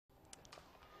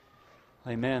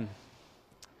Amen.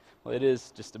 Well, it is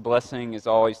just a blessing, as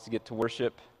always, to get to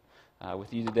worship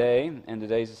with you today. And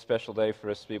today's a special day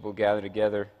for us to be able to gather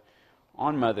together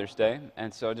on Mother's Day.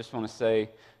 And so I just want to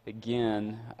say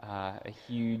again a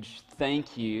huge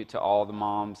thank you to all the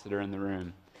moms that are in the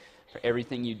room for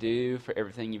everything you do, for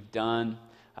everything you've done,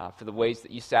 for the ways that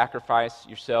you sacrifice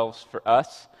yourselves for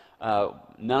us.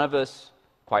 None of us,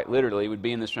 quite literally, would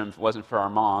be in this room if it wasn't for our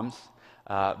moms.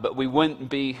 But we wouldn't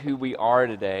be who we are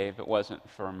today if it wasn't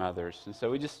for our mothers. And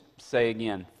so we just say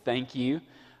again, thank you,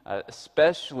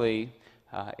 especially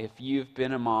if you've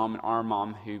been a mom and are a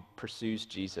mom who pursues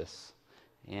Jesus.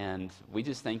 And we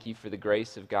just thank you for the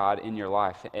grace of God in your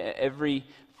life. Every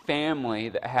family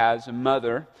that has a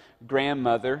mother,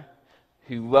 grandmother,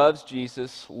 who loves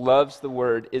Jesus, loves the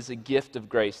Word, is a gift of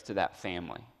grace to that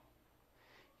family.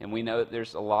 And we know that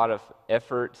there's a lot of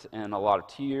effort and a lot of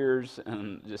tears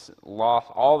and just loss,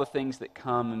 all the things that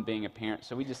come in being a parent.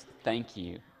 So we just thank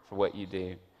you for what you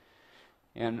do.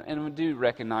 And we do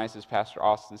recognize, as Pastor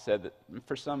Austin said, that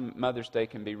for some, Mother's Day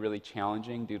can be really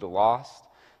challenging due to loss,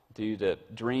 due to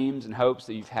dreams and hopes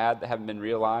that you've had that haven't been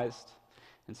realized.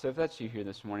 And so if that's you here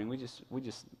this morning, we just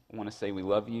want to say we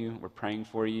love you. We're praying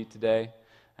for you today,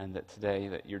 and that today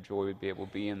that your joy would be able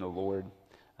to be in the Lord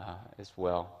as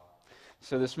well.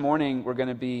 So this morning, we're going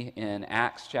to be in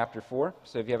Acts chapter 4.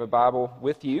 So if you have a Bible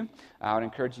with you, I would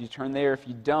encourage you to turn there. If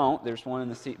you don't, there's one in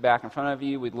the seat back in front of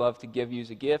you. We'd love to give you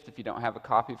as a gift if you don't have a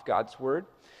copy of God's Word.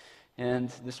 And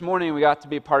this morning, we got to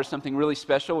be a part of something really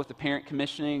special with the parent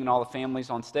commissioning and all the families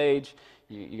on stage.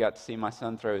 You got to see my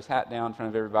son throw his hat down in front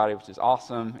of everybody, which is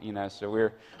awesome. So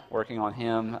we're working on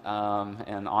him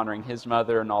and honoring his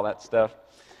mother and all that stuff.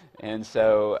 And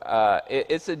so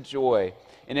it's a joy.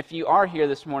 And if you are here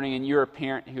this morning and you're a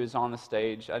parent who is on the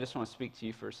stage, I just want to speak to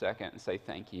you for a second and say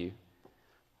thank you.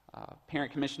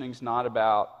 Parent commissioning is not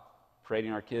about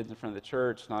parading our kids in front of the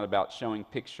church. It's not about showing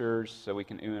pictures so we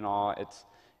can ooh and ah.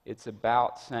 It's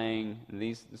about saying, and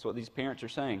this is what these parents are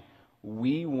saying,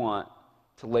 we want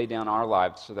to lay down our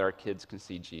lives so that our kids can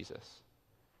see Jesus.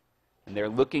 And they're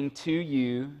looking to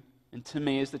you and to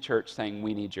me as the church saying,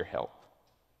 we need your help.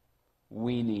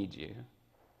 We need you.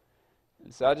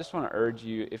 And so I just want to urge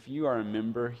you, if you are a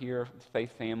member here of the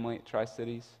Faith Family at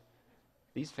Tri-Cities,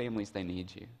 these families, they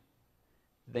need you.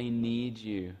 They need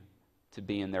you to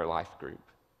be in their life group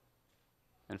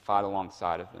and fight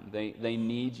alongside of them. They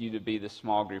need you to be the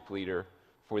small group leader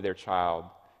for their child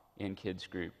in kids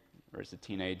group or as a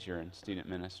teenager in student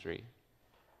ministry.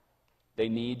 They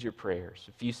need your prayers.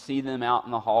 If you see them out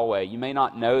in the hallway, you may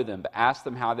not know them, but ask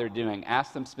them how they're doing.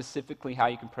 Ask them specifically how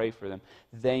you can pray for them.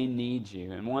 They need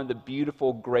you. And one of the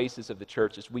beautiful graces of the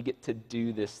church is we get to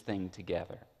do this thing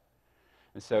together.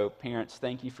 And so, parents,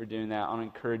 thank you for doing that. I want to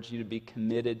encourage you to be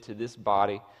committed to this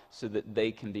body so that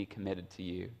they can be committed to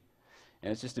you.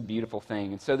 And it's just a beautiful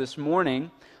thing. And so this morning,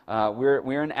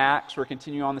 we're in Acts. We're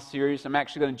continuing on the series. I'm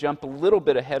actually going to jump a little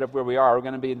bit ahead of where we are. We're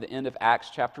going to be at the end of Acts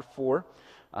chapter 4.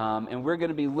 And we're going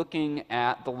to be looking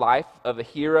at the life of a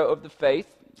hero of the faith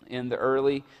in the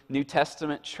early New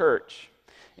Testament church.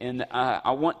 And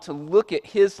I want to look at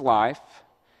his life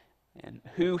and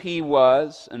who he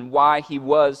was and why he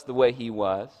was the way he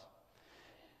was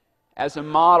as a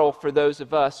model for those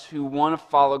of us who want to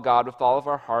follow God with all of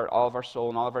our heart, all of our soul,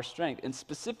 and all of our strength, and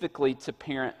specifically to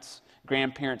parents,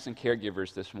 grandparents, and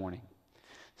caregivers this morning.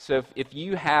 So if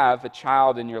you have a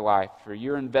child in your life or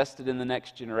you're invested in the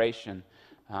next generation,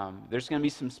 there's going to be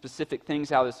some specific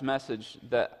things out of this message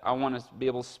that I want to be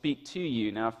able to speak to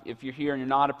you. Now, if you're here and you're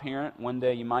not a parent, one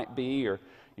day you might be, or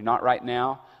you're not right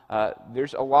now,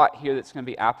 there's a lot here that's going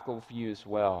to be applicable for you as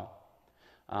well.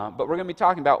 But we're going to be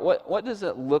talking about what does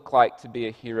it look like to be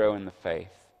a hero in the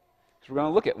faith? Because we're going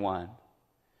to look at one.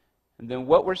 And then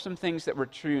what were some things that were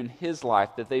true in his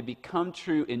life that they become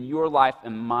true in your life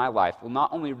and my life will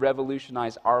not only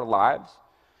revolutionize our lives,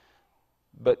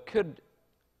 but could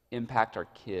impact our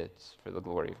kids for the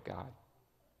glory of God.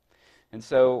 And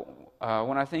so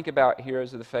when I think about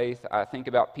heroes of the faith, I think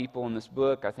about people in this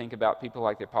book. I think about people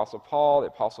like the Apostle Paul, the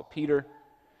Apostle Peter.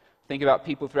 I think about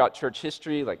people throughout church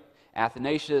history like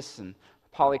Athanasius and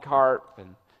Polycarp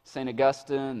and St.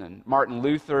 Augustine and Martin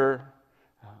Luther.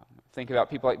 Think about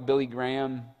people like Billy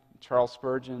Graham, Charles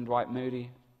Spurgeon, Dwight Moody.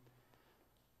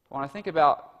 When I think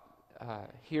about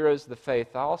heroes of the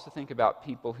faith, I also think about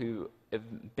people who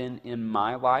have been in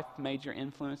my life major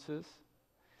influences.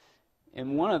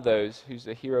 And one of those who's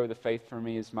a hero of the faith for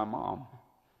me is my mom.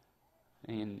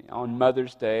 And on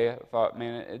Mother's Day, I thought,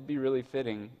 man, it'd be really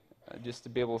fitting just to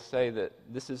be able to say that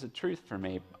this is a truth for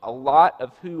me. A lot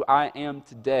of who I am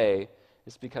today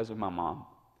is because of my mom.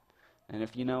 And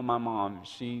if you know my mom,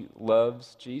 she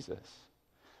loves Jesus.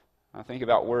 I think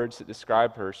about words that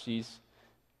describe her. She's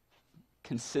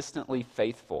consistently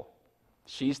faithful.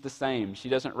 She's the same. She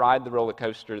doesn't ride the roller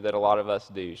coaster that a lot of us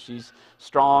do. She's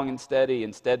strong and steady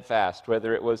and steadfast,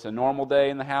 whether it was a normal day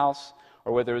in the house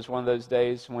or whether it was one of those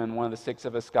days when one of the 6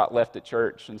 of us got left at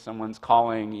church and someone's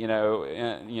calling, you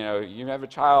have a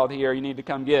child here, you need to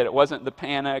come get it. It wasn't the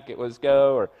panic, it was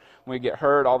go, or when we get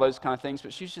hurt, all those kind of things.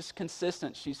 But she's just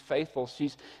consistent. She's faithful.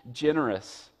 She's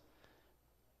generous.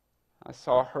 I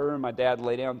saw her and my dad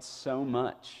lay down so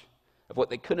much of what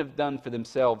they could have done for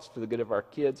themselves for the good of our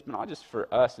kids, but not just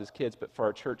for us as kids, but for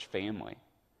our church family.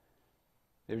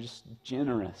 They were just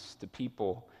generous to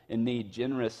people in need,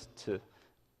 generous to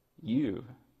you.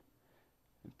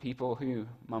 People who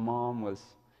my mom was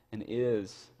and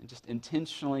is, and just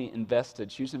intentionally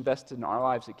invested. She was invested in our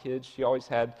lives as kids. She always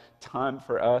had time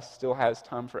for us, still has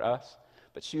time for us,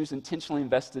 but she was intentionally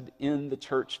invested in the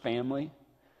church family.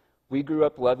 We grew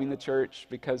up loving the church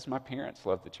because my parents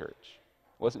loved the church.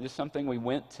 It wasn't just something we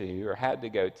went to or had to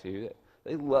go to.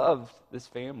 They loved this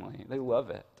family. They love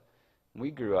it.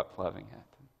 We grew up loving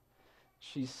it.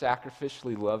 She's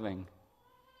sacrificially loving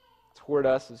toward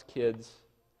us as kids,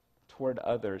 toward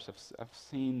others. I've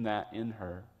seen that in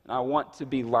her. And I want to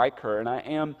be like her. And I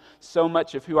am so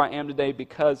much of who I am today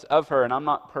because of her. And I'm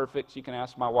not perfect. You can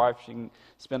ask my wife. She can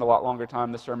spend a lot longer time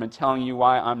in the sermon telling you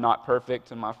why I'm not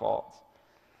perfect and my faults.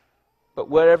 But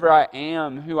whatever I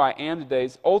am, who I am today,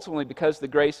 is ultimately because of the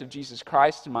grace of Jesus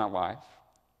Christ in my life.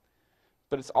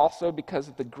 But it's also because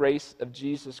of the grace of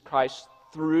Jesus Christ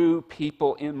through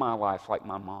people in my life like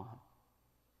my mom.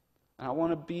 And I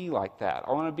want to be like that.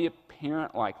 I want to be a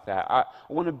parent like that. I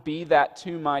want to be that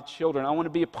to my children. I want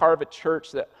to be a part of a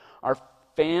church that our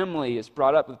family is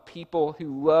brought up with people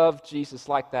who love Jesus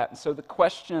like that. And so the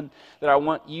question that I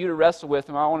want you to wrestle with,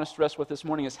 and I want us to wrestle with this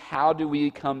morning, is how do we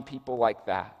become people like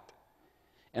that?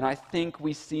 And I think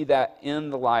we see that in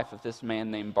the life of this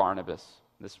man named Barnabas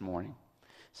this morning.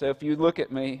 So if you look at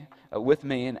me, with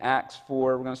me in Acts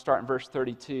 4, we're going to start in verse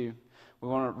 32. We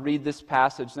want to read this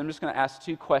passage. I'm just going to ask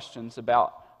 2 questions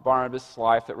about Barnabas'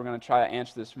 life that we're going to try to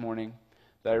answer this morning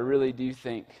that I really do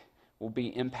think will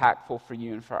be impactful for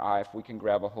you and for I if we can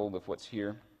grab a hold of what's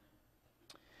here.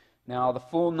 Now, the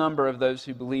full number of those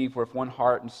who believed were of one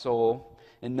heart and soul,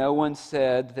 and no one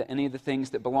said that any of the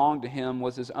things that belonged to him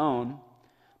was his own,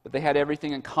 but they had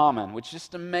everything in common, which is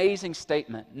just an amazing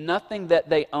statement. Nothing that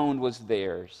they owned was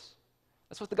theirs.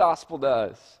 That's what the gospel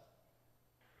does.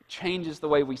 It changes the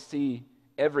way we see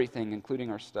everything,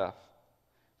 including our stuff.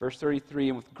 Verse 33,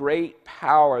 and with great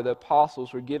power the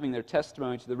apostles were giving their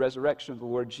testimony to the resurrection of the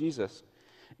Lord Jesus,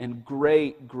 and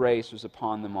great grace was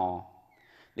upon them all.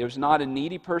 There was not a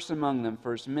needy person among them,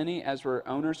 for as many as were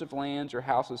owners of lands or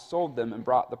houses sold them and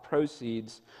brought the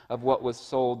proceeds of what was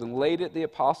sold and laid it at the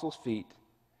apostles' feet,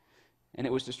 and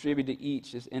it was distributed to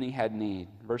each as any had need.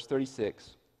 Verse 36,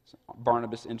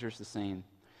 Barnabas enters the scene.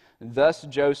 Thus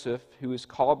Joseph, who was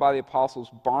called by the apostles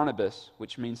Barnabas,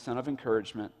 which means son of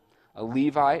encouragement, a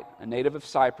Levite, a native of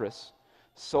Cyprus,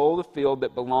 sold a field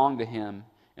that belonged to him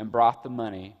and brought the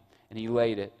money, and he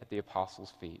laid it at the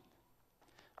apostles' feet.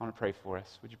 I want to pray for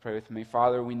us. Would you pray with me?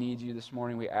 Father, we need you this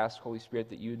morning. We ask, Holy Spirit,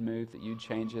 that you'd move, that you'd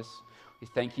change us. We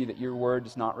thank you that your word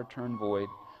does not return void.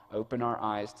 Open our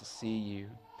eyes to see you.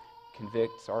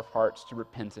 Convict our hearts to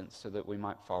repentance so that we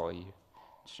might follow you.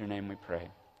 In your name we pray.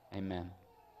 Amen.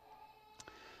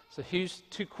 So here's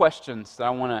 2 questions that I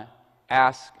want to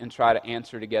ask and try to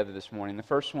answer together this morning. The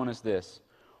first one is this.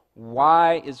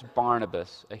 Why is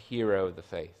Barnabas a hero of the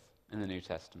faith in the New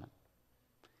Testament?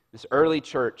 This early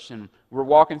church, and we're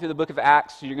walking through the book of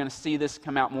Acts, so you're going to see this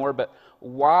come out more, but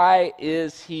why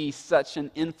is he such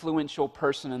an influential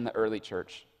person in the early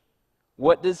church?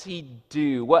 What does he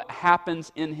do? What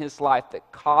happens in his life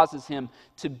that causes him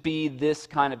to be this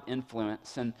kind of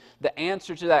influence? And the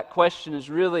answer to that question is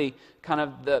really kind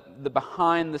of the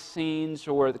behind the scenes,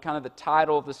 or the kind of the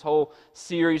title of this whole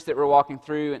series that we're walking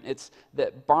through. And it's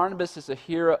that Barnabas is a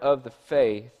hero of the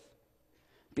faith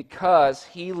because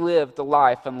he lived a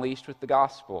life unleashed with the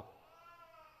gospel.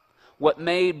 What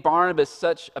made Barnabas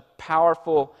such a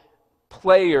powerful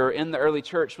player in the early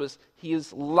church was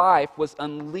his life was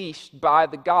unleashed by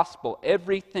the gospel.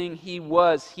 Everything he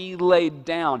was, he laid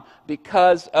down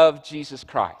because of Jesus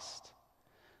Christ.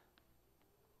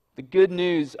 The good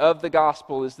news of the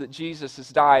gospel is that Jesus has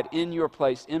died in your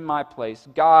place, in my place.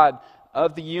 God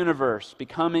of the universe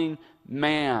becoming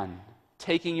man,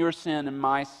 taking your sin and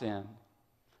my sin,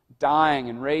 dying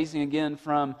and raising again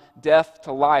from death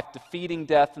to life, defeating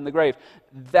death in the grave.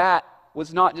 That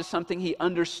was not just something he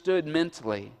understood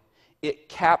mentally. It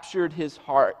captured his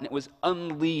heart, and it was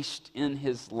unleashed in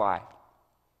his life.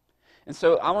 And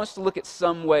so I want us to look at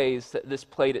some ways that this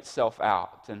played itself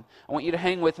out. And I want you to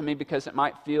hang with me because it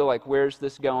might feel like, where's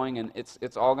this going? And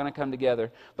it's all going to come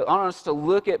together. But I want us to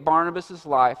look at Barnabas'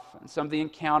 life and some of the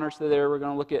encounters that there. We're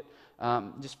going to look at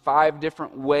just 5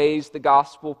 different ways the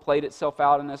gospel played itself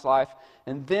out in his life.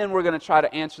 And then we're going to try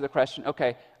to answer the question,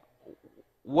 okay,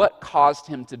 what caused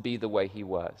him to be the way he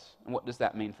was? And what does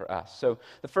that mean for us? So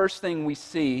the first thing we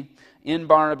see in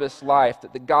Barnabas' life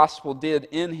that the gospel did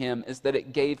in him is that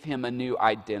it gave him a new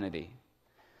identity.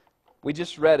 We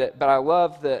just read it, but I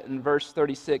love that in verse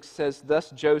 36 it says, "Thus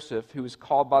Joseph, who was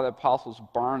called by the apostles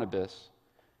Barnabas,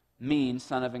 means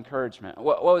son of encouragement."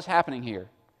 What was happening here?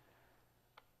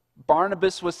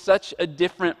 Barnabas was such a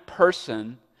different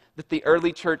person that the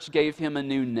early church gave him a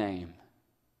new name.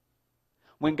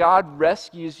 When God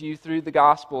rescues you through the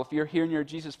gospel, if you're here and you're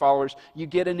Jesus followers, you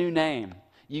get a new name.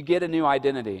 You get a new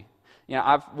identity. You know,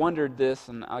 I've wondered this,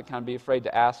 and I kind of be afraid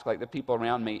to ask like the people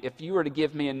around me, if you were to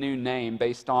give me a new name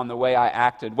based on the way I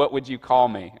acted, what would you call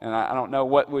me? And I don't know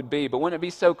what would be, but wouldn't it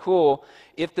be so cool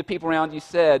if the people around you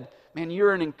said, man,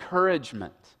 you're an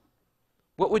encouragement?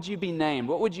 What would you be named?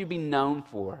 What would you be known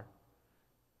for?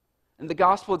 And the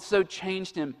gospel had so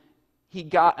changed him, he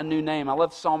got a new name. I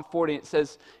love Psalm 40. It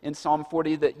says in Psalm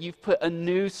 40 that you've put a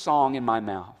new song in my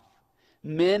mouth.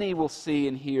 Many will see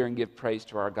and hear and give praise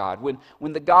to our God.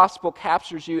 When the gospel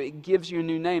captures you, it gives you a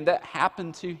new name. That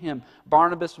happened to him.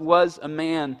 Barnabas was a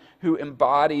man who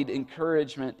embodied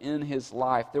encouragement in his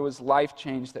life. There was life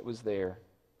change that was there.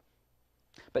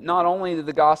 But not only did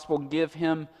the gospel give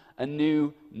him a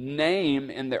new name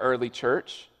in the early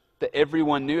church that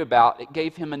everyone knew about, it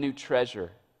gave him a new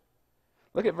treasure.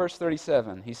 Look at verse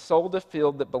 37. He sold a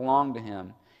field that belonged to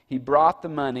him. He brought the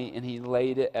money and he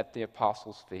laid it at the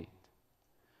apostles' feet.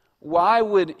 Why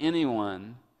would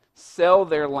anyone sell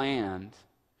their land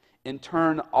and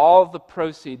turn all the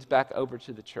proceeds back over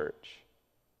to the church?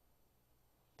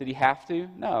 Did he have to?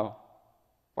 No.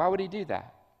 Why would he do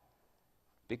that?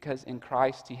 Because in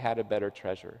Christ he had a better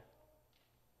treasure.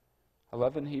 I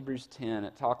love in Hebrews 10,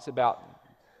 it talks about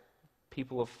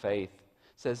people of faith.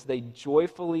 Says they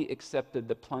joyfully accepted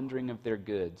the plundering of their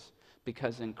goods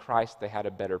because in Christ they had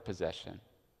a better possession.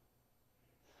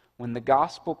 When the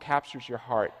gospel captures your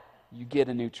heart, you get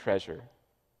a new treasure.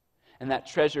 And that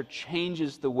treasure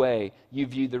changes the way you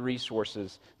view the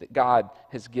resources that God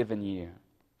has given you.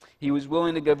 He was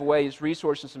willing to give away his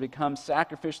resources to become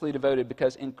sacrificially devoted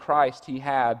because in Christ he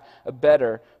had a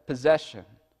better possession.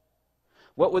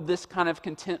 What would this kind of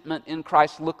contentment in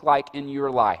Christ look like in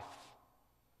your life?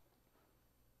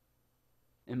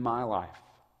 In my life.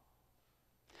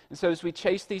 And so as we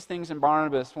chase these things in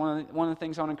Barnabas, one of the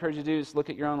things I want to encourage you to do is look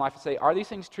at your own life and say, are these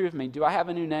things true of me? Do I have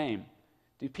a new name?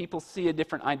 Do people see a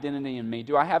different identity in me?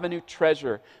 Do I have a new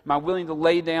treasure? Am I willing to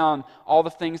lay down all the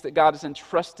things that God has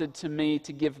entrusted to me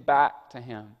to give back to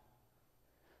him?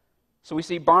 So we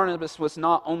see Barnabas was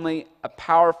not only a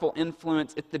powerful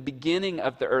influence at the beginning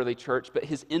of the early church, but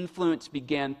his influence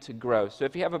began to grow. So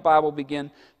if you have a Bible,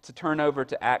 begin to turn over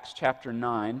to Acts chapter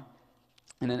 9.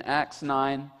 And in Acts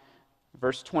 9,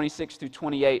 verse 26 through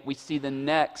 28, we see the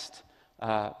next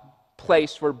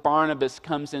place where Barnabas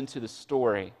comes into the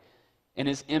story and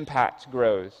his impact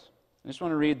grows. I just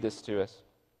want to read this to us.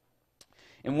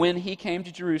 And when he came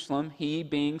to Jerusalem, he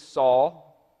being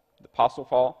Saul, the Apostle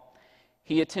Paul,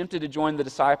 he attempted to join the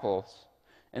disciples,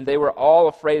 and they were all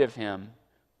afraid of him,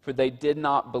 for they did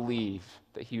not believe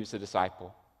that he was a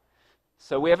disciple.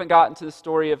 So we haven't gotten to the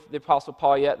story of the Apostle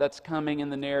Paul yet. That's coming in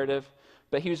the narrative.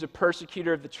 But he was a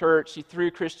persecutor of the church. He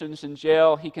threw Christians in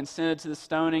jail. He consented to the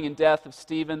stoning and death of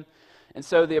Stephen. And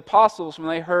so the apostles, when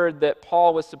they heard that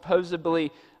Paul was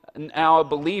supposedly now a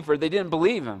believer, they didn't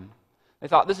believe him. They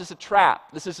thought, this is a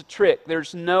trap. This is a trick.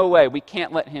 There's no way. We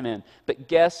can't let him in. But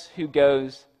guess who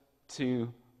goes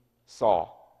to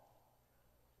Saul?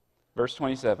 Verse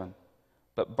 27.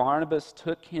 But Barnabas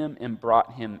took him and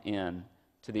brought him in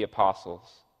to the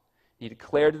apostles. He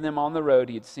declared to them on the road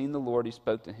he had seen the Lord who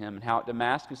spoke to him, and how at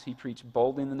Damascus he preached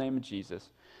boldly in the name of Jesus.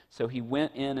 So he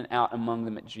went in and out among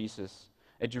them at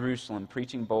Jerusalem,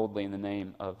 preaching boldly in the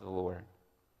name of the Lord.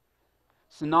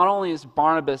 So not only is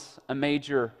Barnabas a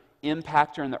major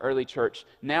impactor in the early church,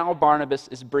 now Barnabas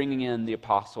is bringing in the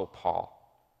Apostle Paul.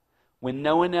 When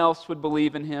no one else would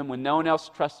believe in him, when no one else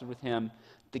trusted with him,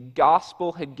 the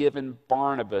gospel had given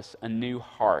Barnabas a new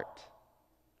heart,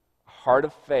 a heart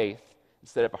of faith,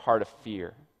 instead of a heart of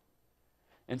fear.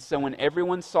 And so when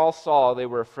everyone saw Saul, they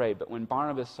were afraid. But when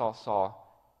Barnabas saw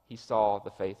Saul, he saw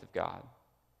the faith of God.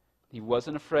 He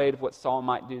wasn't afraid of what Saul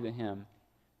might do to him.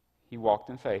 He walked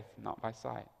in faith, not by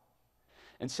sight.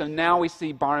 And so now we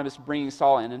see Barnabas bringing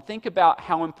Saul in. And think about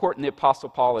how important the Apostle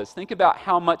Paul is. Think about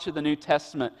how much of the New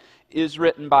Testament is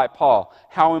written by Paul.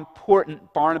 How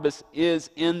important Barnabas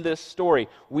is in this story.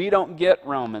 We don't get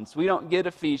Romans. We don't get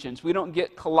Ephesians. We don't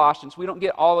get Colossians. We don't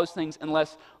get all those things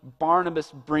unless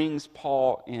Barnabas brings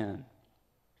Paul in.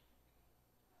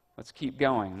 Let's keep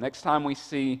going. Next time we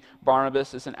see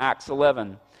Barnabas is in Acts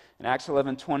 11. In Acts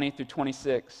 11, 20 through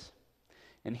 26.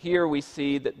 And here we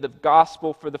see that the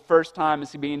gospel for the first time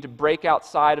is beginning to break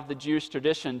outside of the Jewish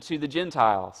tradition to the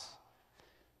Gentiles.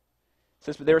 It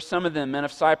says, "But there were some of them, men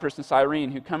of Cyprus and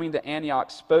Cyrene, who coming to Antioch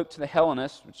spoke to the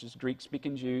Hellenists," which is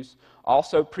Greek-speaking Jews,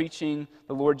 "also preaching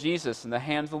the Lord Jesus. And the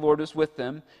hand of the Lord was with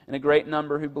them, and a great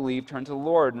number who believed turned to the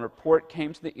Lord. And report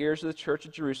came to the ears of the church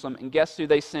at Jerusalem." And guess who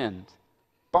they send?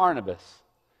 Barnabas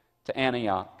to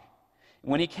Antioch.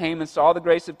 When he came and saw the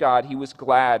grace of God, he was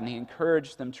glad, and he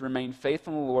encouraged them to remain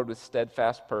faithful in the Lord with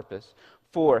steadfast purpose.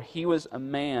 For he was a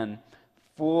man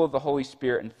full of the Holy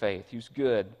Spirit and faith. He was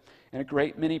good, and a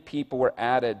great many people were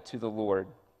added to the Lord.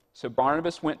 So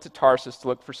Barnabas went to Tarsus to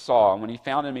look for Saul, and when he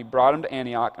found him, he brought him to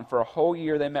Antioch, and for a whole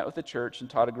year they met with the church and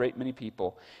taught a great many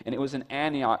people. And it was in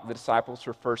Antioch the disciples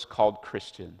were first called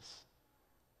Christians.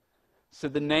 So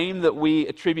the name that we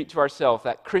attribute to ourselves,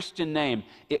 that Christian name,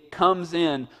 it comes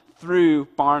in through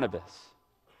Barnabas.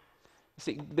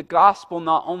 See, the gospel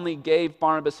not only gave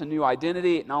Barnabas a new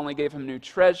identity, it not only gave him a new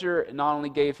treasure, it not only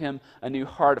gave him a new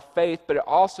heart of faith, but it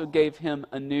also gave him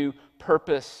a new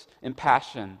purpose and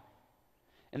passion.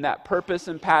 And that purpose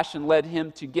and passion led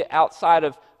him to get outside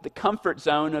of the comfort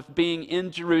zone of being in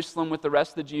Jerusalem with the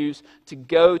rest of the Jews, to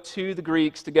go to the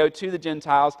Greeks, to go to the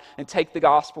Gentiles, and take the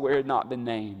gospel where it had not been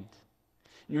named.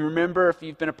 You remember, if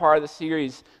you've been a part of the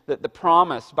series, that the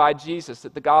promise by Jesus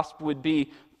that the gospel would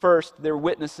be first their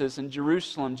witnesses in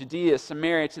Jerusalem, Judea,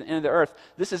 Samaria, to the end of the earth.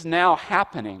 This is now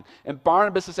happening. And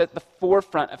Barnabas is at the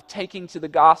forefront of taking to the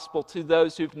gospel to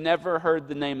those who've never heard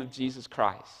the name of Jesus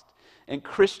Christ. And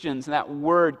Christians, and that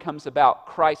word comes about,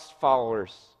 Christ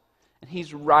followers. And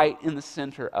he's right in the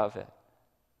center of it.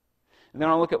 And then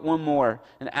I'll look at one more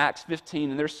in Acts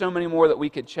 15. And there's so many more that we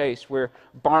could chase where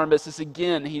Barnabas is,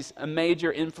 again, he's a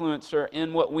major influencer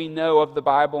in what we know of the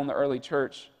Bible in the early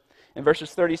church. In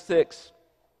verses 36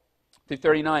 through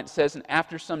 39, it says, "And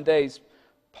after some days,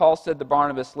 Paul said to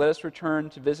Barnabas, 'Let us return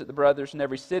to visit the brothers in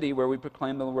every city where we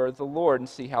proclaim the word of the Lord and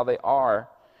see how they are.'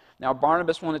 Now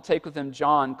Barnabas wanted to take with him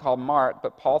John, called Mark,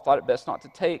 but Paul thought it best not to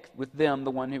take with them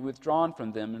the one who withdrawn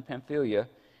from them in Pamphylia,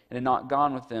 and had not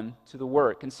gone with them to the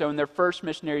work." And so in their first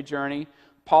missionary journey,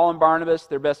 Paul and Barnabas,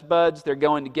 they're best buds, they're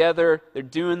going together, they're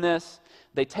doing this.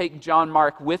 They take John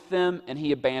Mark with them, and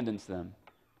he abandons them.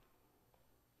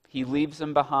 He leaves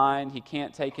them behind, he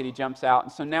can't take it, he jumps out.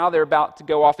 And so now they're about to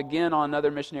go off again on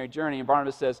another missionary journey, and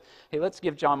Barnabas says, "Hey, let's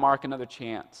give John Mark another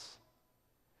chance."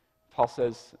 Paul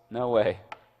says, "No way.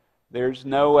 There's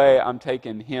no way I'm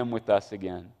taking him with us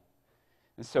again."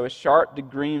 And so a sharp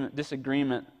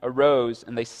disagreement arose,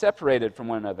 and they separated from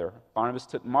one another. Barnabas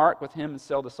took Mark with him and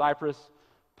sailed to Cyprus.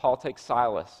 Paul takes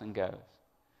Silas and goes.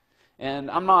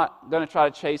 And I'm not going to try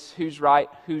to chase who's right,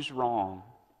 who's wrong.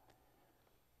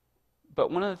 But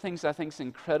one of the things I think is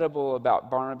incredible about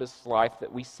Barnabas' life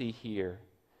that we see here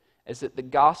is that the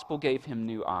gospel gave him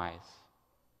new eyes.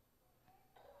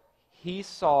 He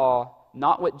saw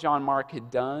not what John Mark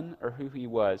had done or who he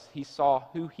was. He saw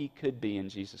who he could be in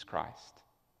Jesus Christ.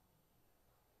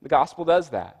 The gospel does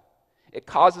that. It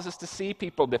causes us to see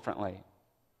people differently.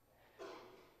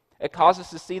 It causes us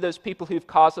to see those people who've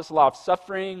caused us a lot of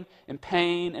suffering and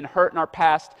pain and hurt in our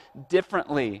past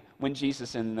differently when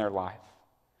Jesus is in their life.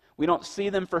 We don't see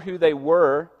them for who they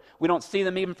were. We don't see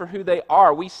them even for who they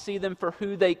are. We see them for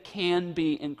who they can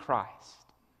be in Christ.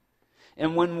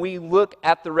 And when we look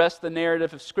at the rest of the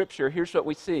narrative of Scripture, here's what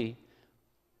we see.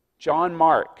 John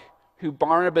Mark, who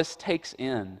Barnabas takes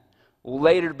in, will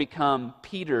later become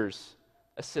Peter's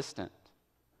assistant.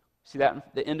 See that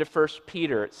at the end of 1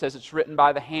 Peter, it says it's written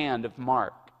by the hand of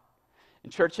Mark.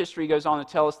 And church history goes on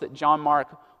to tell us that John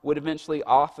Mark would eventually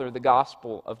author the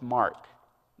Gospel of Mark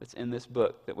that's in this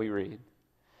book that we read.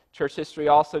 Church history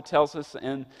also tells us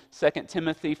in 2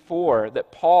 Timothy 4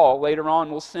 that Paul later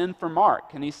on will send for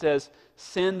Mark. And he says,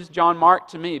 "Send John Mark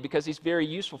to me because he's very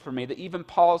useful for me." That even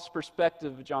Paul's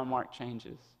perspective of John Mark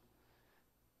changes.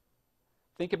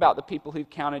 Think about the people who've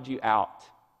counted you out.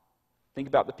 Think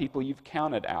about the people you've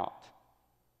counted out.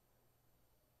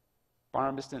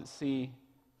 Barnabas didn't see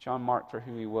John Mark for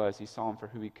who he was. He saw him for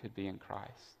who he could be in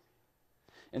Christ.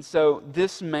 And so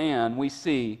this man we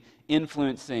see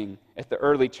influencing at the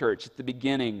early church, at the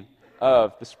beginning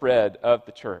of the spread of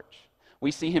the church.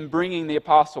 We see him bringing the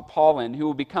Apostle Paul in, who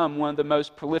will become one of the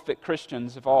most prolific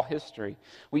Christians of all history.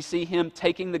 We see him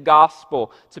taking the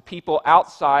gospel to people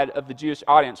outside of the Jewish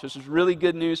audience, which is really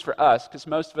good news for us because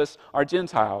most of us are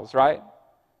Gentiles, right?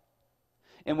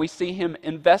 And we see him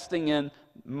investing in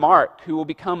Mark, who will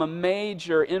become a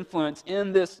major influence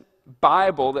in this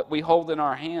Bible that we hold in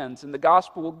our hands, and the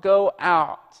gospel will go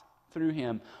out through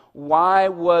him. Why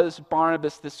was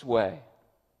Barnabas this way?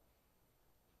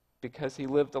 Because he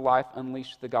lived a life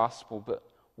unleashed with the gospel. But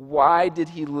why did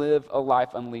he live a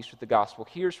life unleashed with the gospel?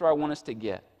 Here's where I want us to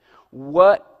get.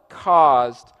 What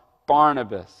caused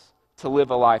Barnabas to live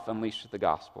a life unleashed with the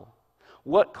gospel?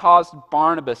 What caused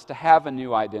Barnabas to have a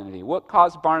new identity? What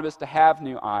caused Barnabas to have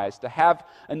new eyes, to have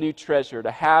a new treasure, to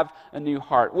have a new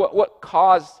heart? What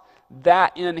caused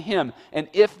that in him? And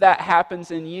if that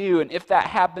happens in you, and if that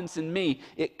happens in me,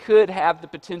 it could have the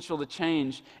potential to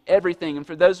change everything. And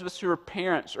for those of us who are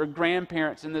parents or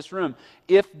grandparents in this room,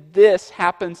 if this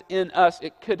happens in us,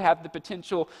 it could have the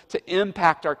potential to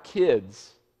impact our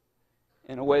kids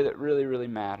in a way that really, really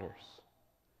matters.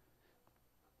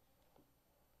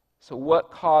 So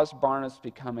what caused Barnabas to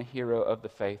become a hero of the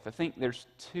faith? I think there's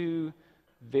two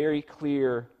very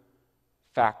clear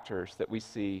factors that we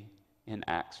see in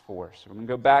Acts 4. So we're going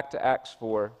to go back to Acts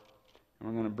 4, and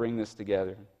we're going to bring this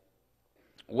together.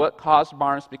 What caused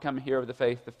Barnabas to become a hero of the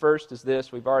faith? The first is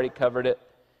this. We've already covered it.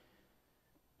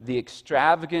 The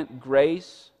extravagant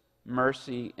grace,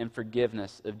 mercy, and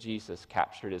forgiveness of Jesus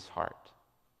captured his heart.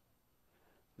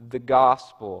 The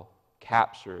gospel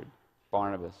captured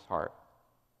Barnabas' heart.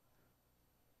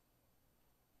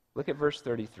 Look at verse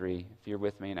 33, if you're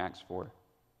with me in Acts 4.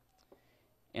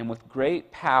 And with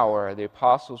great power, the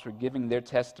apostles were giving their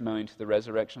testimony to the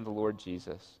resurrection of the Lord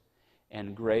Jesus,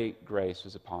 and great grace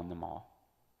was upon them all.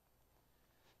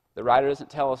 The writer doesn't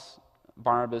tell us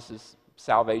Barnabas'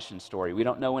 salvation story. We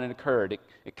don't know when it occurred.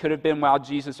 It could have been while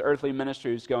Jesus' earthly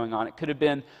ministry was going on. It could have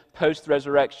been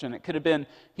post-resurrection. He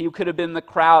could have been the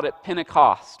crowd at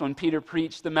Pentecost when Peter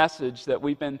preached the message that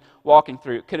we've been walking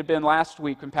through. It could have been last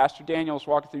week when Pastor Daniel was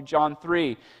walking through John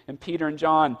 3 and Peter and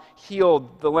John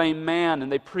healed the lame man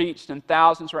and they preached and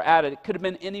thousands were added. It could have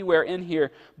been anywhere in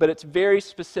here, but it's very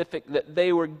specific that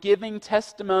they were giving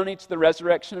testimony to the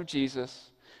resurrection of Jesus,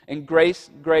 and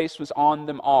grace was on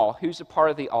them all. Who's a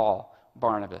part of the all?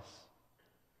 Barnabas.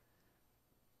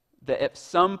 That at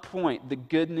some point the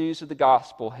good news of the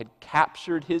gospel had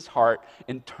captured his heart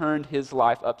and turned his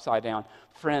life upside down.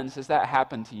 Friends, has that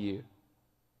happened to you?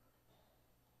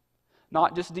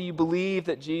 Not just do you believe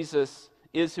that Jesus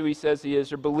is who he says he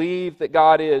is, or believe that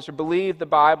God is, or believe the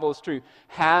Bible is true.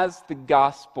 Has the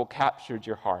gospel captured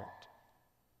your heart?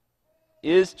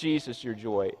 Is Jesus your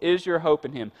joy? Is your hope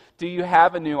in him? Do you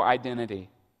have a new identity?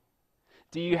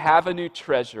 Do you have a new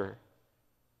treasure?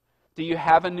 Do you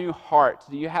have a new heart?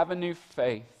 Do you have a new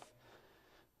faith?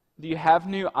 Do you have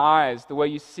new eyes, the way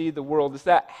you see the world? Is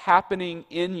that happening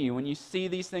in you? When you see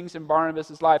these things in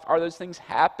Barnabas' life, are those things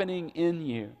happening in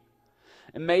you?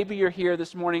 And maybe you're here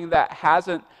this morning that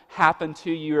hasn't happened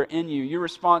to you or in you. Your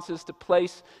response is to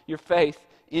place your faith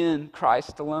in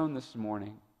Christ alone this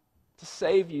morning, to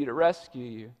save you, to rescue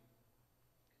you.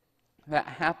 That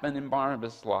happened in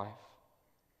Barnabas' life.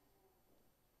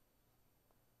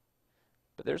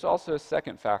 But there's also a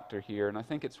second factor here, and I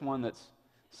think it's one that's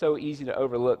so easy to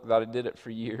overlook that I did it for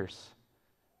years.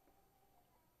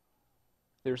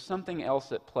 There's something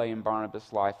else at play in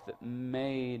Barnabas' life that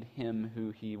made him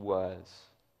who he was,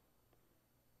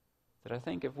 that I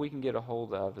think if we can get a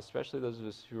hold of, especially those of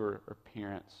us who are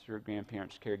parents, who are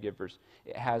grandparents, caregivers,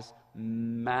 it has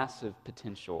massive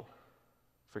potential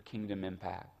for kingdom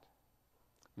impact.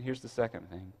 And here's the second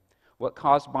thing. What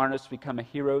caused Barnabas to become a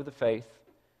hero of the faith?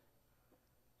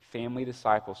 Family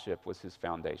discipleship was his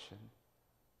foundation.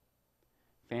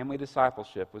 Family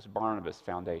discipleship was Barnabas'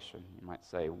 foundation. You might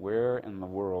say, where in the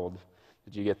world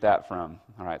did you get that from?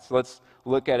 All right, so let's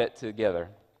look at it together.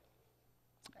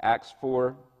 Acts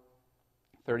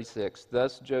 4:36.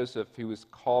 Thus Joseph, who was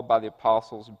called by the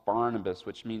apostles Barnabas,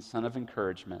 which means son of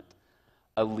encouragement,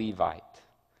 a Levite.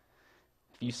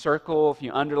 If you circle, if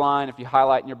you underline, if you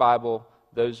highlight in your Bible,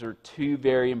 those are two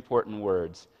very important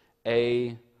words.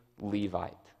 A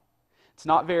Levite. It's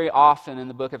not very often in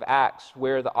the book of Acts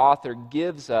where the author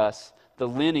gives us the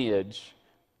lineage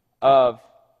of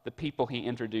the people he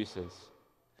introduces.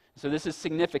 So this is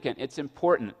significant. It's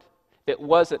important. If it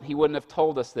wasn't, he wouldn't have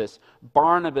told us this.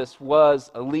 Barnabas was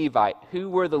a Levite. Who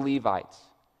were the Levites?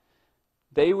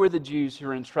 They were the Jews who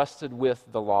were entrusted with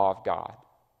the law of God.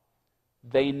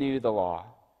 They knew the law.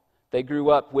 They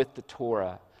grew up with the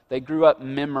Torah. They grew up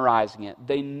memorizing it.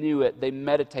 They knew it. They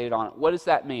meditated on it. What does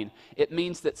that mean? It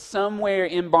means that somewhere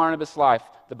in Barnabas' life,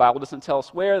 the Bible doesn't tell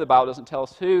us where, the Bible doesn't tell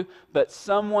us who, but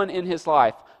someone in his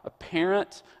life, a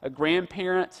parent, a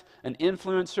grandparent, an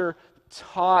influencer,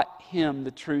 taught him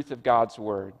the truth of God's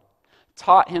Word,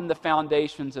 taught him the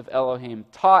foundations of Elohim,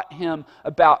 taught him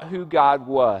about who God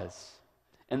was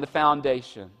and the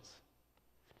foundations.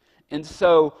 And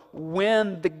so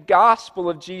when the gospel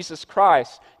of Jesus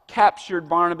Christ captured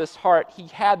Barnabas' heart, he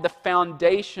had the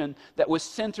foundation that was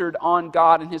centered on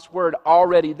God and His Word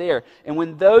already there. And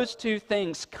when those two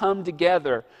things come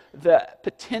together, the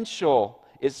potential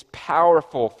is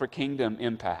powerful for kingdom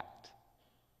impact.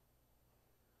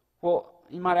 Well,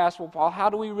 you might ask, well, Paul, how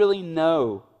do we really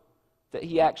know that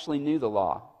he actually knew the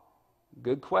law?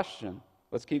 Good question.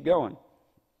 Let's keep going.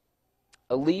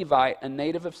 A Levite, a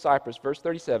native of Cyprus, verse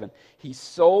 37, he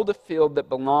sold a field that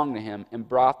belonged to him and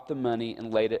brought the money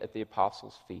and laid it at the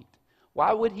apostles' feet.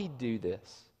 Why would he do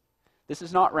this? This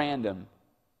is not random.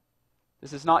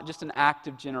 This is not just an act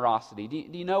of generosity.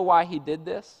 Do you know why he did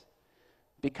this?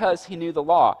 Because he knew the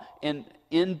law. And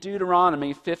in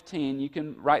Deuteronomy 15, you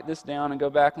can write this down and go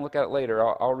back and look at it later.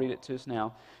 I'll read it to us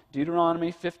now.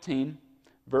 Deuteronomy 15,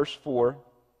 verse 4,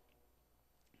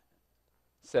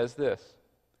 says this.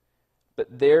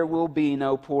 But there will be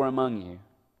no poor among you,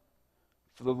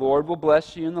 for the Lord will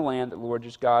bless you in the land that the Lord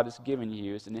your God has given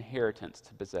you as an inheritance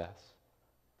to possess.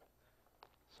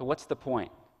 So what's the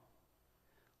point?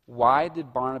 Why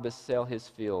did Barnabas sell his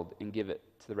field and give it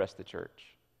to the rest of the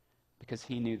church? Because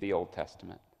he knew the Old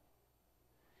Testament.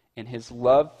 And his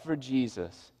love for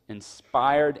Jesus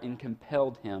inspired and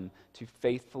compelled him to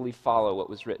faithfully follow what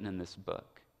was written in this book.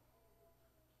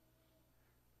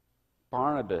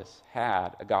 Barnabas had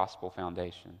a gospel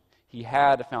foundation. He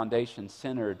had a foundation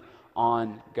centered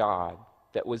on God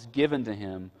that was given to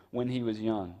him when he was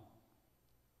young.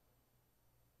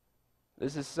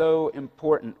 This is so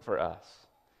important for us.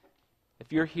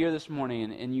 If you're here this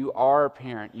morning and you are a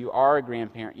parent, you are a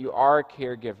grandparent, you are a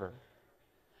caregiver,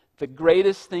 the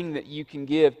greatest thing that you can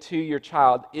give to your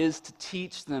child is to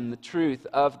teach them the truth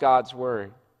of God's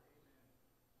Word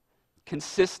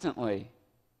consistently.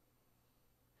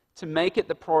 To make it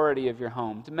the priority of your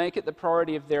home, to make it the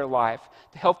priority of their life,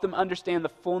 to help them understand the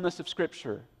fullness of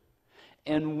Scripture.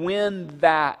 And when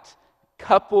that,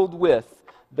 coupled with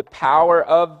the power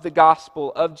of the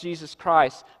gospel of Jesus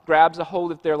Christ, grabs a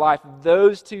hold of their life,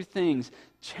 those two things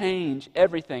change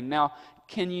everything. Now,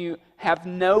 can you have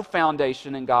no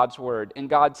foundation in God's Word, and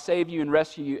God save you and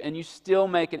rescue you, and you still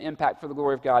make an impact for the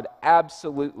glory of God?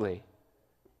 Absolutely.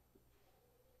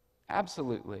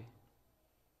 Absolutely.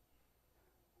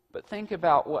 But think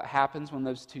about what happens when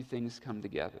those two things come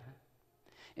together.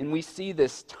 And we see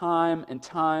this time and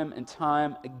time and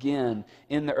time again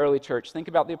in the early church. Think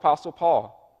about the Apostle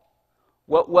Paul.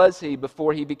 What was he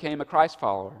before he became a Christ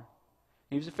follower?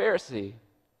 He was a Pharisee.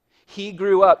 He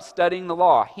grew up studying the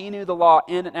law. He knew the law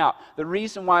in and out. The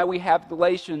reason why we have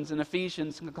Galatians and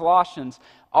Ephesians and Colossians,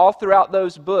 all throughout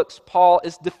those books, Paul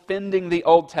is defending the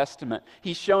Old Testament.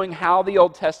 He's showing how the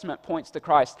Old Testament points to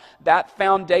Christ. That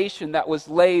foundation that was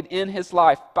laid in his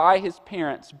life by his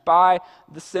parents, by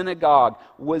the synagogue,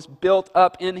 was built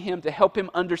up in him to help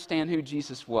him understand who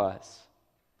Jesus was.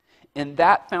 And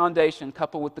that foundation,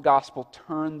 coupled with the gospel,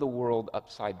 turned the world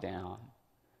upside down.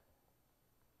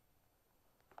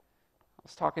 I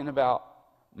was talking about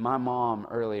my mom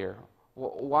earlier.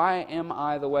 Well, why am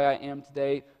I the way I am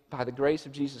today? By the grace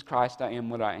of Jesus Christ, I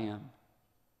am what I am.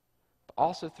 But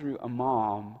also through a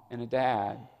mom and a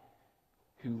dad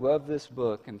who loved this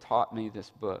book and taught me this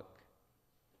book.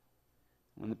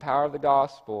 When the power of the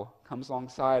gospel comes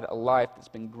alongside a life that's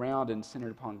been grounded and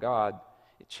centered upon God,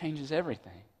 it changes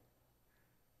everything.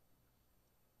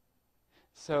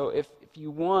 So if you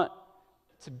want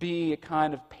to be a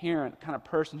kind of parent, kind of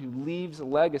person who leaves a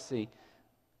legacy,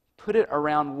 put it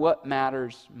around what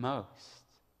matters most.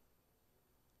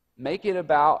 Make it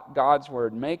about God's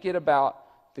Word. Make it about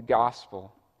the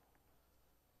gospel.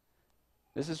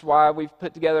 This is why we've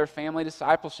put together a family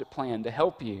discipleship plan to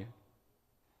help you.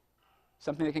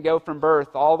 Something that can go from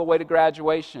birth all the way to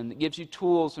graduation, that gives you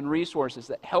tools and resources,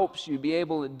 that helps you be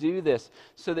able to do this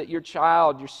so that your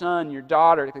child, your son, your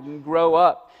daughter can grow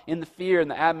up in the fear and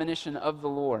the admonition of the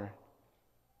Lord.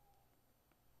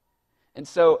 And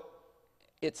so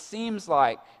it seems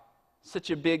like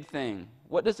such a big thing.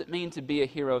 What does it mean to be a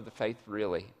hero of the faith,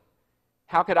 really?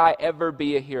 How could I ever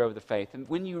be a hero of the faith? And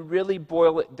when you really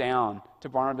boil it down to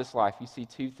Barnabas' life, you see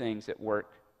two things at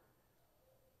work.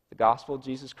 The gospel of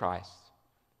Jesus Christ,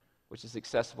 which is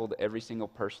accessible to every single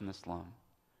person in this slum.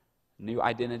 New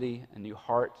identity, a new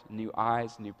heart, new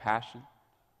eyes, new passion.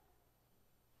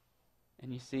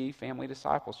 And you see family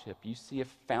discipleship. You see a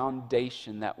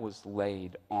foundation that was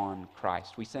laid on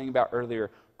Christ. We sang about earlier,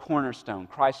 cornerstone,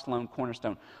 Christ alone,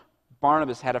 cornerstone.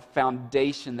 Barnabas had a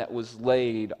foundation that was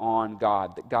laid on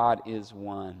God, that God is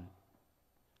one.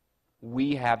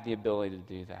 We have the ability to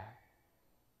do that.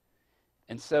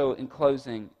 And so, in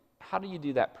closing, how do you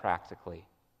do that practically?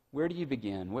 Where do you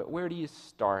begin? Where do you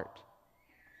start?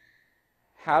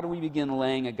 How do we begin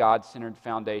laying a God-centered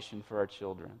foundation for our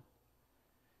children?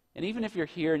 And even if you're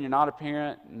here and you're not a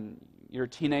parent and you're a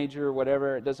teenager or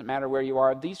whatever, it doesn't matter where you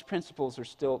are, these principles are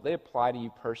still, they apply to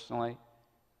you personally.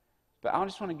 But I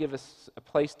just want to give us a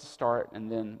place to start,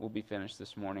 and then we'll be finished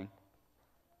this morning.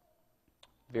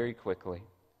 Very quickly.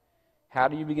 How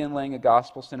do you begin laying a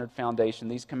gospel-centered foundation?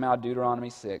 These come out of Deuteronomy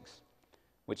 6,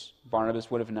 which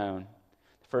Barnabas would have known.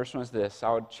 The first one is this: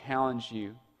 I would challenge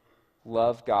you,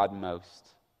 love God most.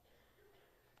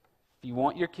 If you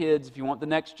want your kids, if you want the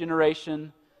next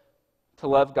generation to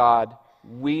love God,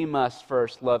 we must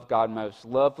first love God most.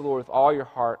 Love the Lord with all your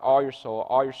heart, all your soul,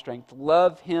 all your strength.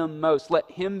 Love Him most. Let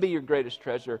Him be your greatest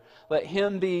treasure. Let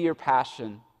Him be your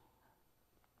passion.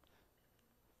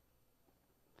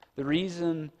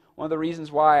 One of the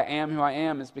reasons why I am who I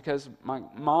am is because my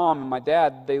mom and my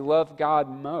dad, they love God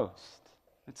most.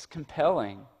 It's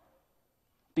compelling.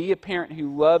 Be a parent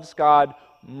who loves God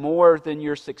more than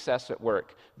your success at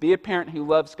work. Be a parent who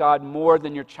loves God more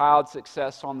than your child's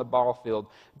success on the ball field.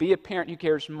 Be a parent who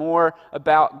cares more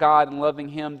about God and loving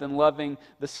Him than loving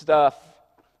the stuff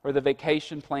or the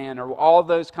vacation plan or all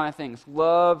those kind of things.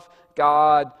 Love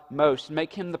God most.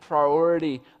 Make Him the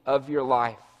priority of your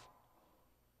life.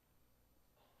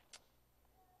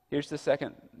 Here's the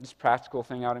second, just practical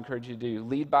thing I would encourage you to do.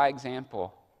 Lead by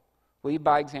example. Lead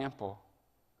by example.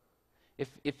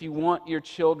 If you want your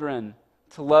children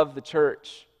to love the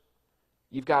church,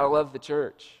 you've got to love the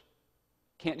church.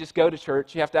 You can't just go to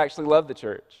church, you have to actually love the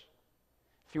church.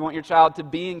 If you want your child to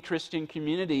be in Christian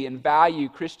community and value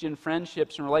Christian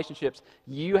friendships and relationships,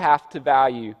 you have to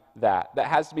value that. That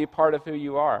has to be a part of who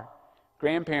you are.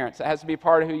 Grandparents, that has to be a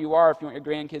part of who you are if you want your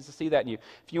grandkids to see that in you.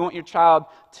 If you want your child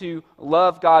to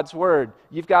love God's Word,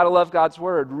 you've got to love God's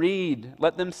Word. Read.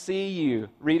 Let them see you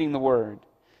reading the Word.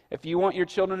 If you want your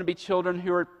children to be children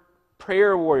who are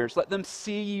prayer warriors, let them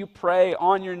see you pray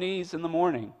on your knees in the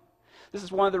morning. This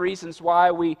is one of the reasons why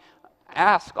we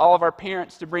ask all of our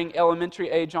parents to bring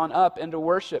elementary age on up into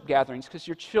worship gatherings, because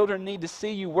your children need to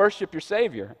see you worship your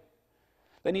Savior.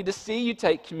 They need to see you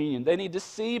take communion. They need to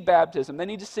see baptism. They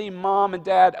need to see mom and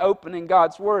dad opening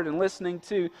God's Word and listening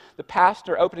to the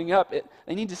pastor opening up it.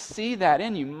 They need to see that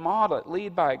in you. Model it.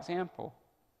 Lead by example.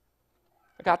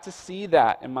 I got to see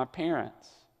that in my parents,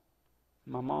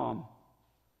 my mom.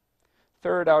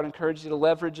 Third, I would encourage you to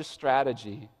leverage a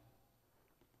strategy.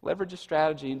 Leverage a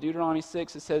strategy. In Deuteronomy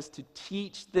 6, it says to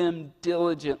teach them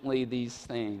diligently these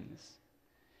things.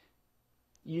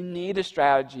 You need a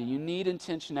strategy. You need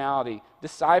intentionality.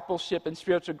 Discipleship and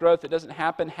spiritual growth, it doesn't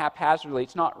happen haphazardly.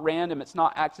 It's not random. It's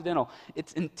not accidental.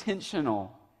 It's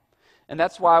intentional. And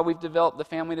that's why we've developed the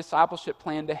Family Discipleship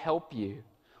Plan to help you.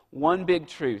 One big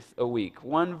truth a week,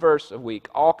 one verse a week,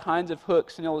 all kinds of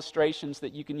hooks and illustrations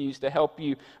that you can use to help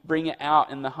you bring it out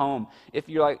in the home. If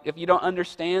you don't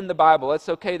understand the Bible, that's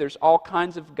okay. There's all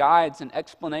kinds of guides and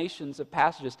explanations of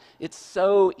passages. It's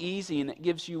so easy, and it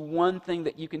gives you one thing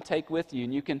that you can take with you,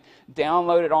 and you can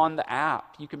download it on the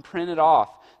app. You can print it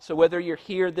off. So whether you're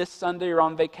here this Sunday or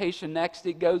on vacation next,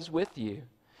 it goes with you.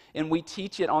 And we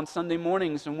teach it on Sunday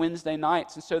mornings and Wednesday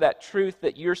nights. And so that truth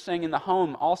that you're saying in the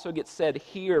home also gets said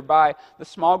here by the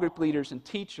small group leaders and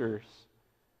teachers.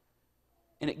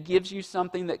 And it gives you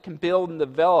something that can build and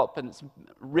develop, and it's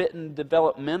written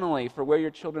developmentally for where your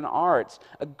children are. It's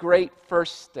a great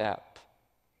first step.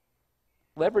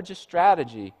 Leverage a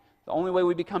strategy. The only way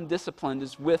we become disciplined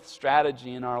is with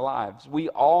strategy in our lives. We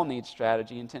all need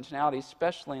strategy, intentionality,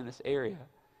 especially in this area.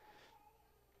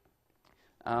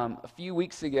 A few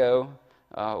weeks ago,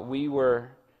 we were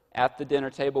at the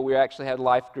dinner table. We actually had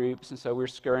life groups, and so we were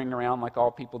scurrying around like all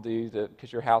people do,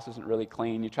 because your house isn't really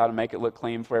clean. You try to make it look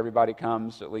clean before everybody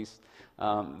comes. At least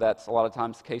that's a lot of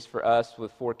times the case for us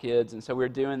with 4 kids. And so we were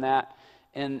doing that,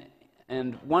 and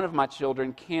one of my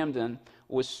children, Camden,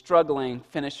 was struggling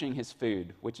finishing his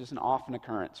food, which is an often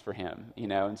occurrence for him,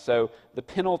 And so the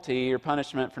penalty or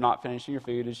punishment for not finishing your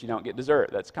food is you don't get dessert.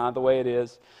 That's kind of the way it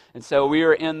is. And so we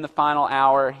were in the final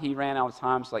hour. He ran out of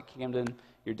time. So like, Camden,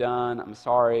 you're done. I'm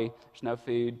sorry. There's no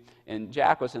food. And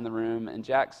Jack was in the room, and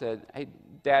Jack said, "Hey,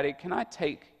 Daddy, can I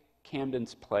take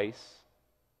Camden's place?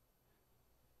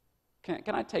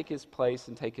 Can I take his place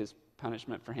and take his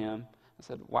punishment for him?" I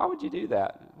said, "Why would you do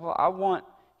that?" "Well, I want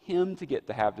him to get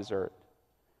to have dessert."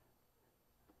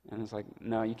 And it's like,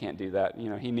 no, you can't do that.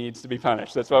 He needs to be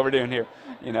punished. That's what we're doing here.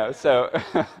 So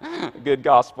good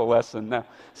gospel lesson. No.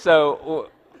 So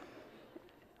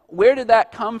where did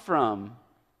that come from?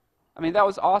 I mean, that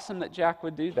was awesome that Jack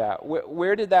would do that.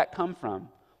 Where did that come from?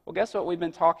 Well, guess what we've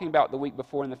been talking about the week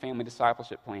before in the family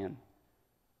discipleship plan?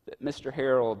 That Mr.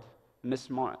 Harold, and Miss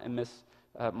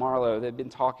Marlowe, they've been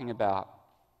talking about.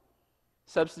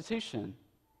 Substitution.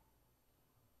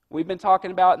 We've been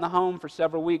talking about it in the home for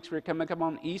several weeks. We're coming up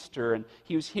on Easter, and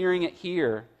he was hearing it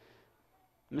here.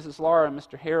 Mrs. Laura and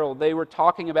Mr. Harold, they were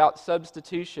talking about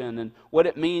substitution and what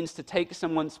it means to take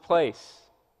someone's place.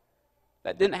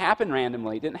 That didn't happen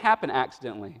randomly. It didn't happen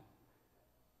accidentally.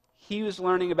 He was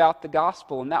learning about the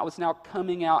gospel, and that was now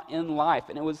coming out in life.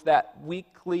 And it was that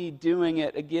weekly doing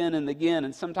it again and again.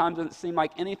 And sometimes it doesn't seem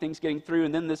like anything's getting through.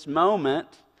 And then this moment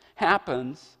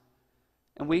happens,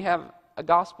 and we have a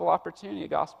gospel opportunity, a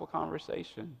gospel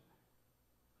conversation.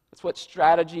 That's what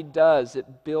strategy does.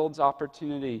 It builds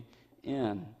opportunity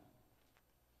in.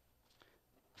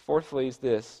 Fourthly is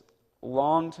this: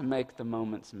 long to make the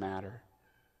moments matter.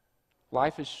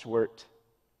 Life is short.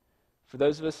 For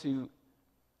those of us who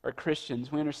are Christians,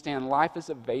 we understand life is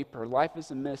a vapor. Life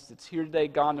is a mist. It's here today,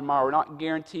 gone tomorrow. We're not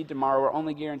guaranteed tomorrow. We're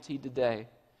only guaranteed today.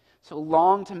 So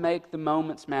long to make the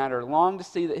moments matter. Long to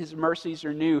see that His mercies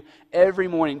are new every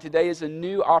morning. Today is a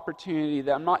new opportunity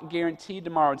that I'm not guaranteed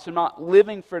tomorrow. And so I'm not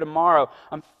living for tomorrow.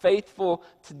 I'm faithful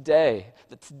today.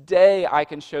 That today I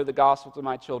can show the gospel to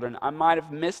my children. I might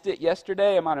have missed it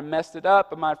yesterday. I might have messed it up.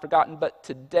 I might have forgotten. But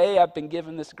today I've been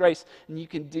given this grace. And you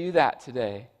can do that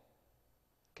today.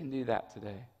 You can do that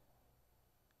today.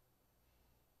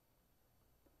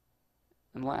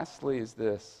 And lastly is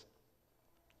this: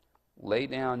 lay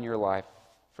down your life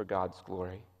for God's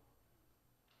glory.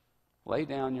 Lay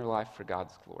down your life for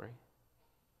God's glory.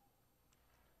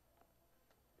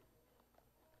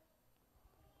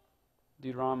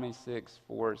 Deuteronomy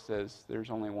 6:4 says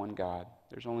there's only one God.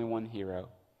 There's only one hero.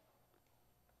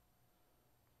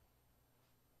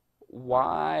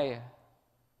 Why?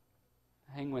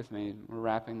 Hang with me, we're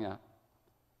wrapping up.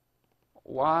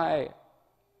 Why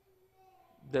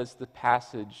does the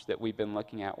passage that we've been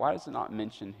looking at, why does it not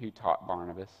mention who taught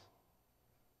Barnabas?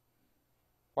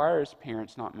 Why are his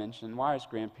parents not mentioned? Why his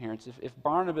grandparents? If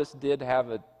Barnabas did have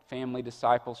a family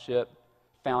discipleship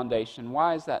foundation,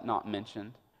 why is that not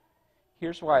mentioned?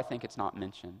 Here's why I think it's not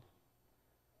mentioned.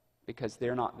 Because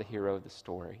they're not the hero of the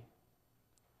story.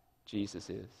 Jesus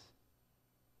is.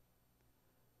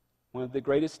 One of the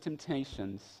greatest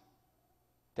temptations,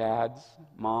 dads,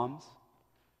 moms,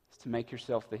 is to make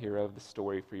yourself the hero of the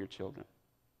story for your children.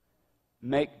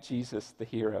 Make Jesus the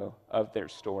hero of their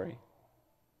story.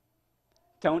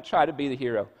 Don't try to be the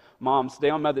hero. Moms, today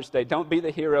on Mother's Day, don't be the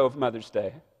hero of Mother's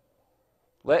Day.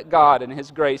 Let God and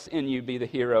His grace in you be the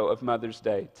hero of Mother's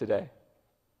Day today.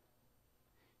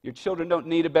 Your children don't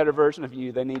need a better version of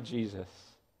you. They need Jesus.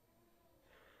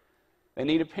 They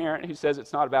need a parent who says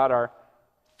it's not about our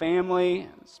family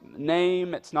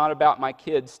name, it's not about my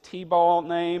kid's T-ball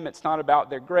name, it's not about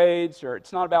their grades, or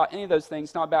it's not about any of those things.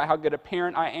 It's not about how good a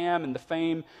parent I am and the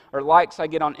fame or likes I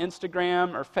get on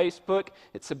Instagram or Facebook.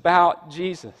 It's about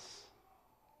Jesus.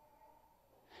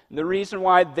 And the reason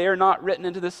why they're not written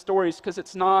into this story is because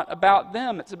it's not about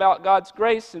them. It's about God's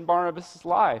grace in Barnabas'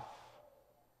 life.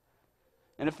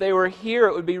 And if they were here,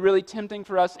 it would be really tempting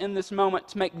for us in this moment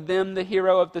to make them the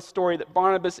hero of the story, that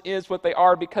Barnabas is what they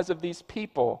are because of these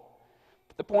people.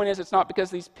 But the point is, it's not because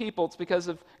of these people, it's because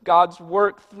of God's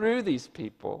work through these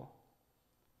people.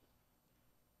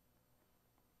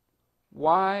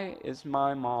 Why is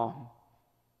my mom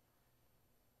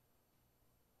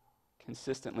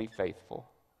consistently faithful?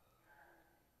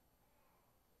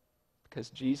 Because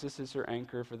Jesus is her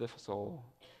anchor for the soul,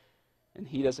 and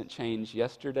He doesn't change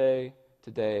yesterday,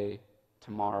 today,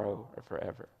 tomorrow, or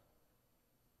forever.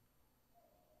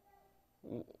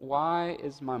 Why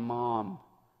is my mom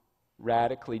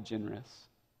radically generous?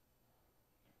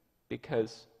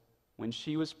 Because when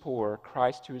she was poor,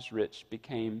 Christ who is rich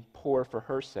became poor for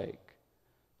her sake,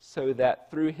 so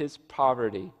that through His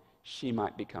poverty she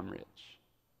might become rich.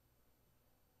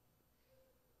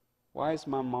 Why is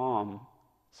my mom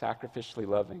sacrificially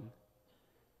loving?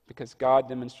 Because God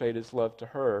demonstrated His love to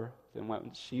her, then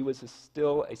when she was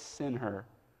still a sinner,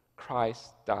 Christ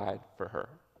died for her.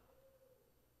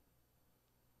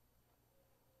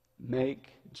 Make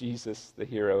Jesus the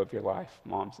hero of your life,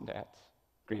 moms and dads,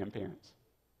 grandparents,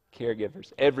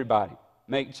 caregivers, everybody.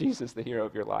 Make Jesus the hero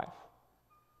of your life.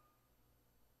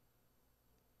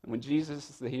 And when Jesus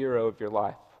is the hero of your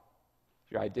life,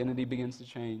 your identity begins to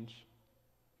change,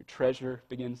 your treasure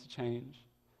begins to change,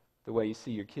 the way you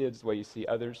see your kids, the way you see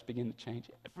others begin to change.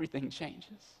 Everything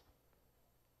changes.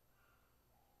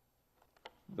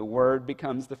 The Word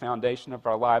becomes the foundation of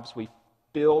our lives. We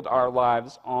build our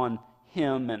lives on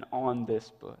Him and on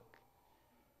this book.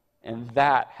 And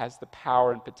that has the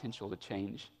power and potential to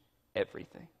change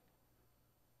everything.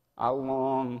 I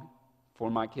long for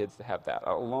my kids to have that.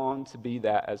 I long to be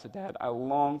that as a dad. I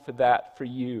long for that for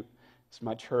you as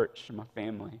my church and my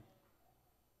family.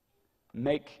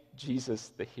 Make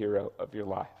Jesus the hero of your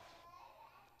life,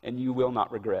 and you will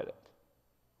not regret it.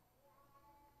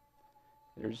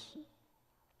 There's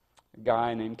a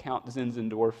guy named Count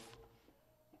Zinzendorf,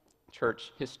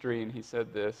 church history, and he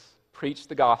said this: preach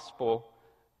the gospel,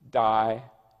 die,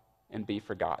 and be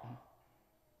forgotten.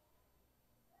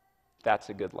 That's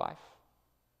a good life,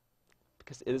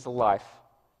 because it is a life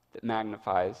that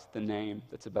magnifies the name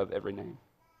that's above every name,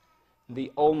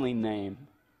 the only name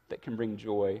that can bring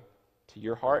joy to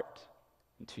your heart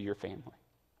and to your family.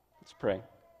 Let's pray.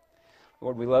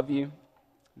 Lord, we love you,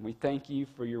 and we thank you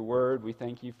for your word. We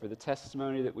thank you for the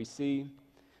testimony that we see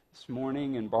this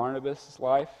morning in Barnabas'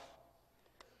 life.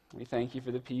 We thank you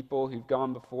for the people who've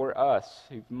gone before us,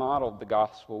 who've modeled the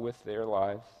gospel with their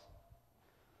lives.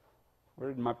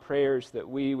 Lord, my prayer is that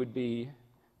we would be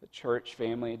a church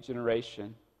family, a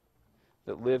generation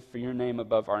that live for your name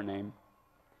above our name,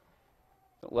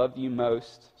 that love you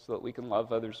most so that we can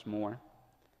love others more.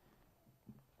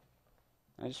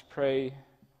 I just pray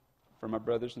for my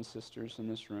brothers and sisters in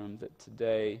this room that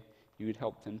today you would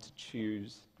help them to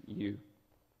choose you.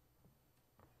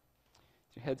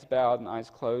 With your heads bowed and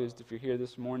eyes closed, if you're here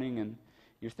this morning and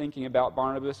you're thinking about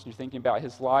Barnabas, and you're thinking about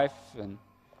his life and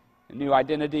a new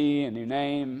identity, a new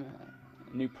name,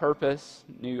 a new purpose,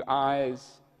 new eyes,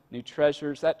 new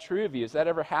treasures, is that true of you? Has that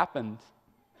ever happened?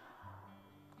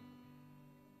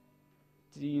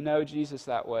 Do you know Jesus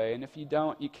that way? And if you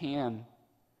don't, you can.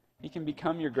 He can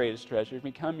become your greatest treasure,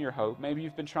 become your hope. Maybe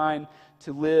you've been trying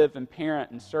to live and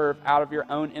parent and serve out of your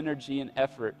own energy and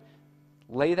effort.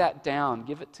 Lay that down.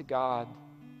 Give it to God.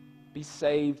 Be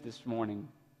saved this morning.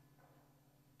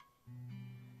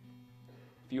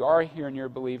 If you are here and you're a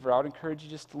believer, I would encourage you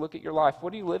just to look at your life.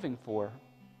 What are you living for?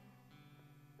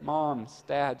 Moms,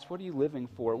 dads, what are you living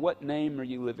for? What name are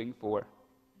you living for?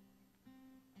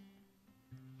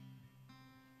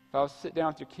 If I was to sit down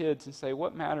with your kids and say,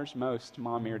 what matters most to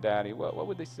mommy or daddy, what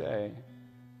would they say?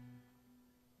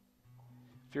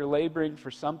 If you're laboring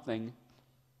for something,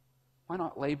 why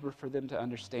not labor for them to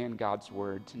understand God's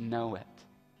word, to know it,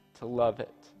 to love it?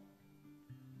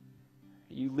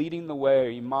 Are you leading the way? Are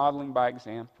you modeling by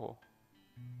example?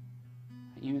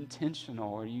 Are you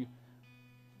intentional? Are you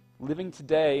living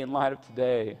today in light of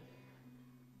today,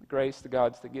 the grace that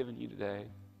God's given you today?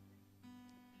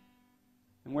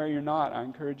 And where you're not, I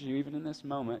encourage you, even in this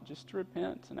moment, just to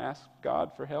repent and ask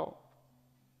God for help.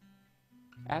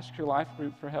 Ask your life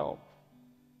group for help.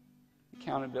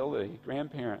 Accountability,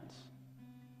 grandparents.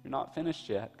 You're not finished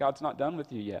yet. God's not done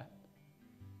with you yet.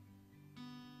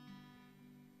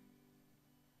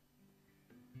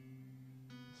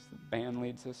 As the band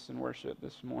leads us in worship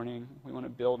this morning, we want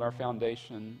to build our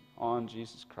foundation on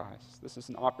Jesus Christ. This is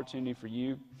an opportunity for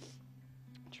you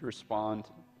to respond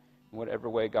in whatever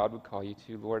way God would call you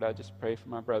to. Lord, I just pray for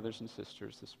my brothers and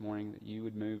sisters this morning that you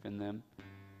would move in them,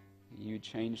 that you would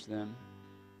change them,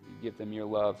 you give them your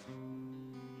love.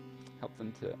 Help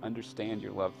them to understand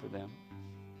your love for them.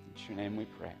 In your name we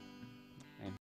pray.